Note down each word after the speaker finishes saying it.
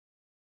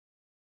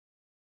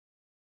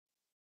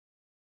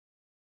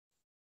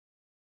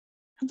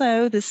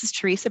Hello, this is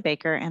Theresa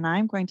Baker, and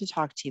I'm going to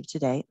talk to you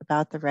today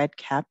about the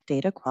REDCap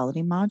data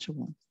quality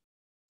module.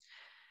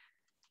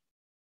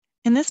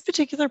 In this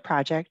particular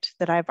project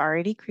that I've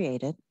already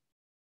created,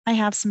 I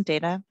have some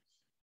data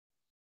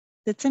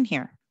that's in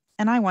here,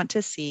 and I want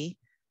to see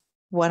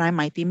what I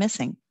might be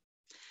missing.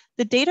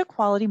 The data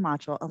quality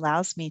module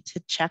allows me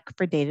to check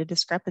for data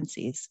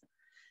discrepancies.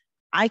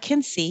 I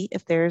can see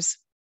if there's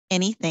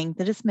anything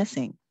that is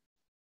missing.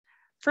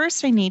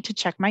 First, I need to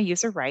check my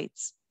user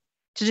rights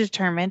to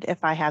determine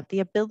if I have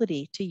the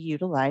ability to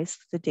utilize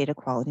the data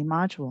quality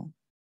module.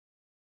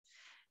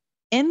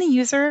 In the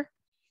user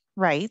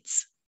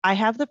rights, I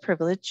have the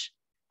privilege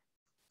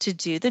to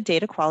do the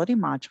data quality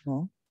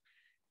module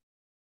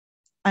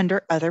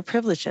under other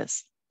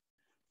privileges.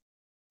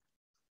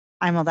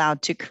 I'm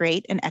allowed to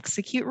create and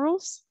execute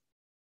rules,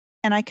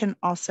 and I can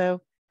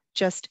also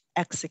just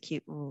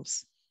execute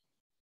rules.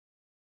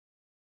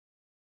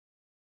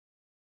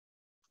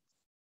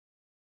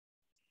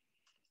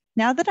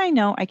 Now that I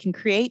know I can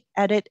create,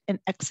 edit, and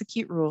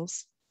execute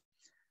rules,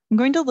 I'm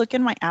going to look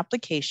in my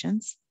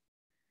applications,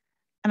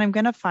 and I'm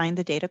going to find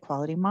the data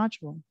quality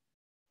module.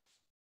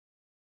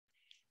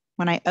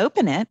 When I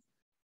open it,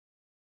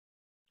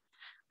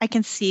 I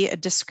can see a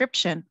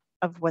description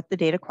of what the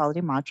data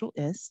quality module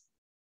is,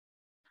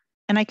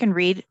 and I can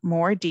read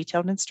more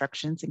detailed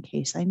instructions in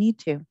case I need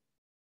to.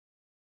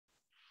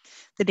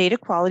 The data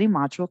quality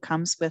module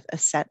comes with a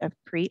set of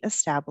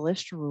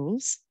pre-established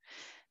rules.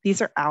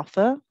 These are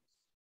alpha,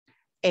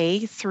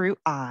 A through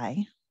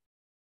I.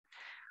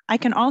 I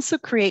can also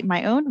create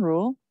my own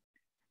rule,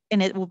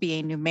 and it will be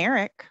a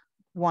numeric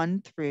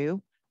 1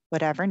 through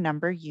whatever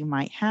number you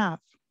might have.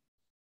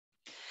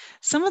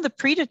 Some of the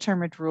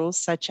predetermined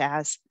rules, such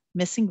as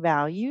missing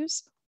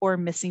values or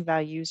missing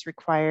values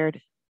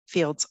required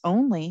fields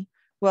only,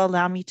 will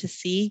allow me to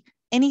see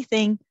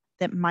anything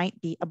that might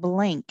be a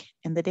blank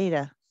in the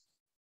data.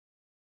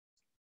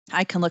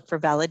 I can look for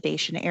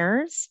validation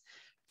errors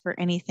for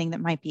anything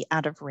that might be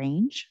out of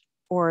range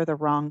or the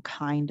wrong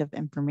kind of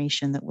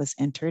information that was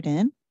entered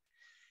in.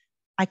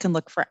 I can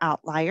look for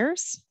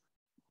outliers,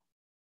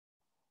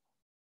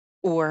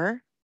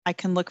 or I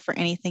can look for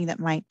anything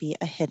that might be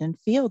a hidden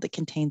field that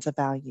contains a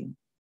value.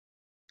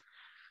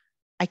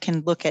 I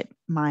can look at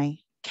my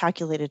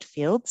calculated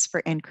fields for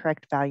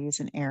incorrect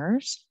values and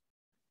errors.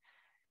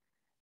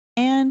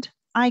 And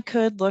I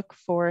could look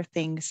for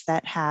things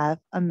that have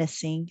a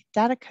missing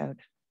data code.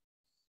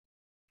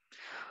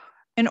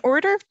 In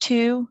order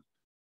to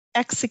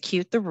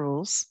execute the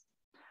rules,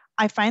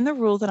 I find the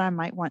rule that I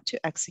might want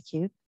to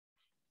execute,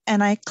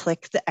 and I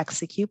click the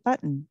execute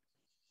button.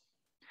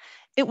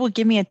 It will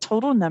give me a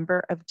total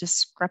number of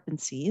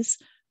discrepancies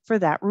for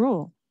that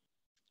rule.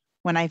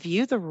 When I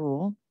view the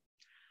rule,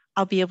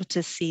 I'll be able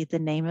to see the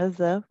name of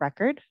the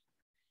record,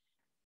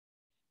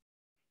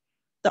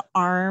 the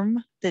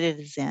arm that it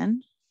is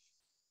in,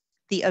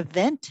 the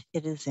event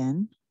it is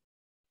in,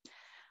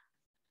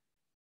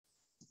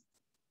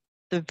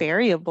 the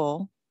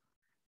variable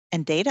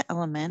and data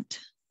element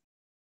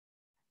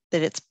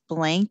that it's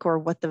blank or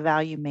what the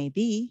value may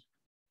be,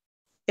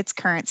 its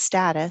current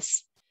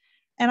status,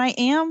 and I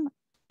am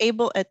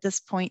able at this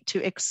point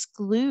to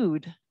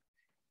exclude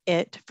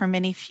it from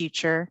any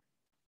future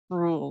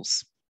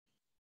rules.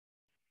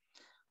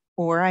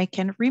 Or I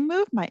can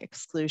remove my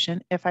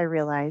exclusion if I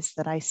realize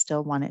that I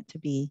still want it to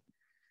be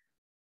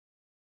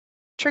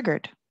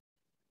triggered.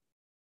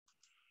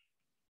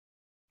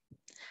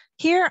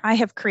 Here I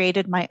have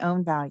created my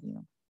own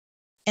value.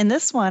 In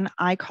this one,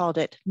 I called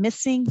it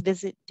missing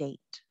visit date.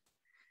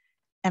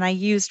 And I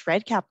used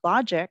REDCap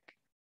logic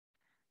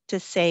to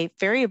say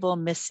variable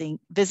missing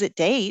visit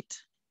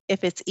date,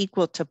 if it's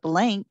equal to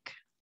blank,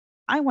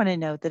 I want to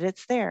know that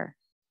it's there.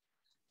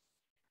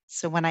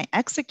 So when I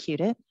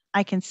execute it,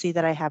 I can see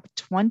that I have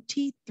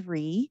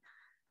 23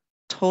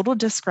 total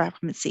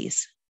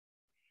discrepancies.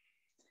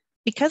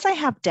 Because I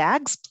have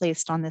DAGs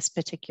placed on this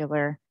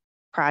particular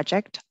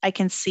project, I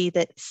can see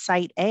that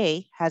site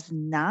A has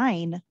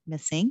 9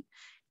 missing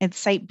and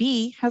site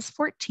B has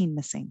 14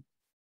 missing.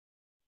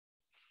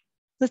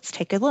 Let's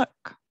take a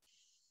look.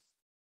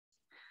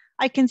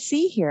 I can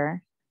see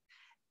here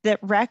that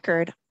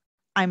record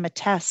I'm a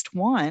test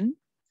 1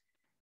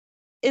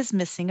 is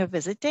missing a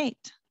visit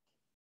date.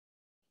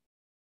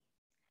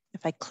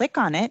 If I click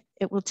on it,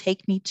 it will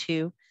take me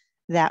to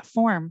that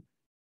form.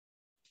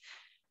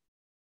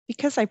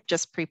 Because I've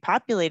just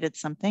pre-populated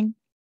something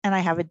and I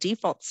have a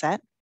default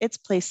set, it's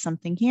placed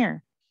something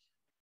here,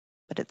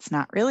 but it's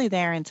not really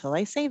there until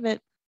I save it.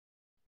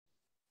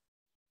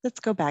 Let's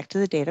go back to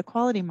the data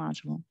quality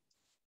module.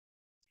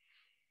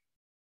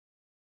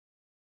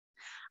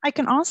 I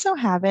can also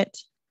have it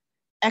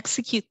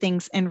execute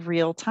things in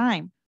real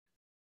time.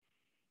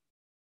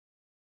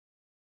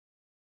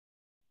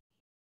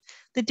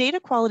 The data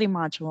quality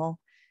module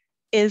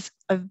is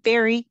a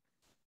very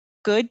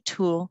good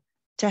tool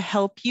to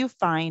help you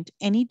find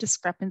any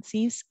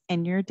discrepancies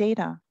in your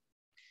data.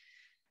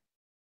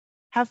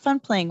 Have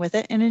fun playing with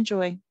it and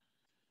enjoy.